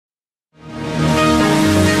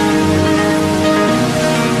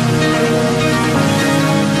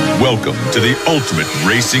Welcome to the ultimate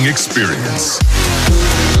racing experience.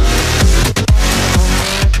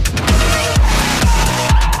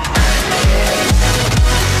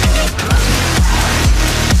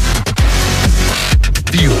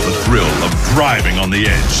 Feel the thrill of driving on the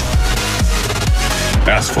edge.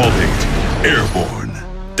 Asphalt 8, Airborne.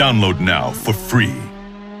 Download now for free.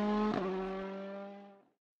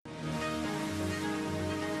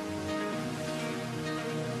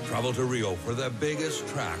 Travel to Rio for the biggest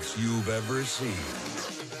tracks you've ever seen.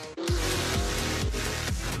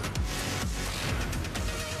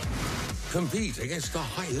 Compete against the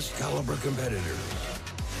highest caliber competitors.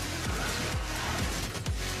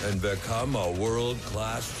 And become a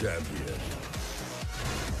world-class champion.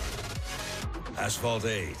 Asphalt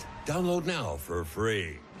 8. Download now for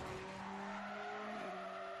free.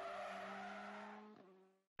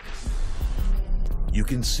 You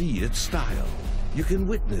can see its style. You can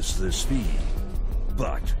witness the speed.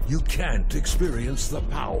 But you can't experience the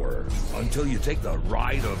power until you take the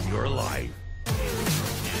ride of your life.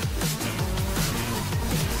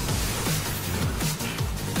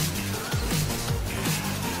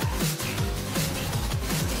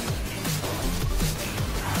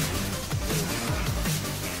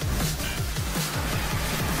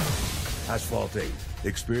 Asphalt 8.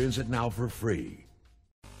 Experience it now for free.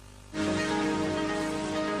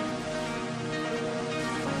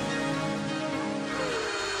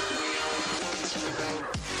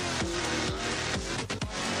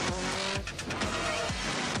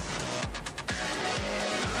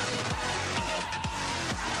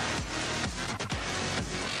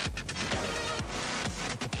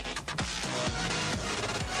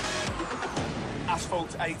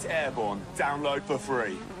 Asphalt 8 Airborne. Download for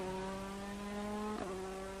free.